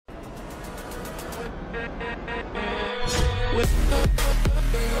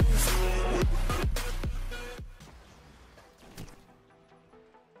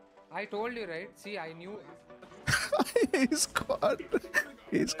I told you, right? See, I knew. he's got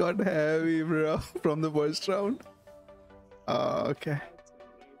he's got heavy, bro, from the first round. Okay.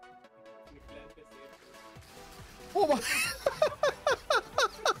 Oh my.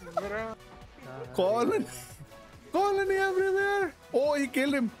 Colony everywhere. Oh, he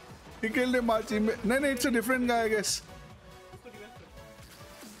killed him. He killed him, Archie. No, it's a different guy, I guess.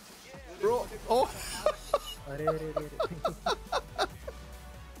 Bro. Oh.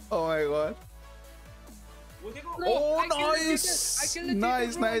 Oh my god. Oh, nice.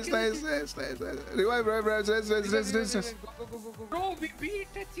 Nice. Revive. Rest. Bro, we beat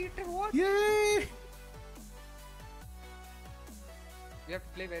a cheater. What? Yay. We have to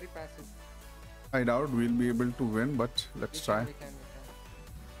play very passive. I doubt we'll be able to win, but let's try. We can.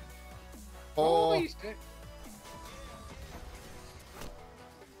 Oh, he's dead.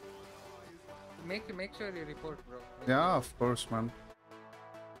 Make sure you report, bro. yeah, of course, man.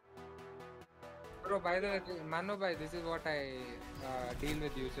 Bro, by the way, Mano bhai, this is what I deal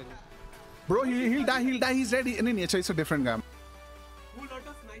with usually. Bro, he'll die. He's ready. No, it's a different guy.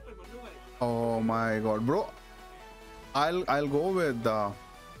 Oh my god, bro. I'll go with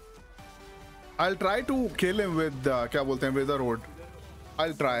I'll try to kill him with क्या बोलते हैं, Wither Road.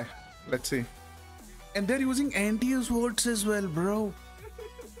 I'll try. Let's see. And they're using anti-use words as well, bro.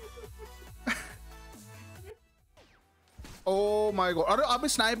 Oh my god. अरे अबे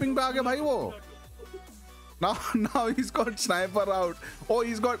sniping पे आ गया भाई वो. Now he's got sniper out. Oh,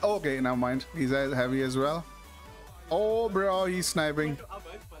 he's got, okay, never mind. He's as heavy as well. Oh, bro, he's sniping.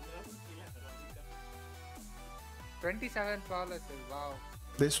 27 flawless, wow.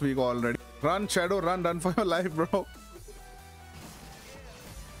 This week already. Run, Shadow, run for your life, bro.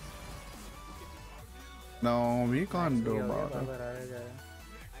 No, we can't do about it.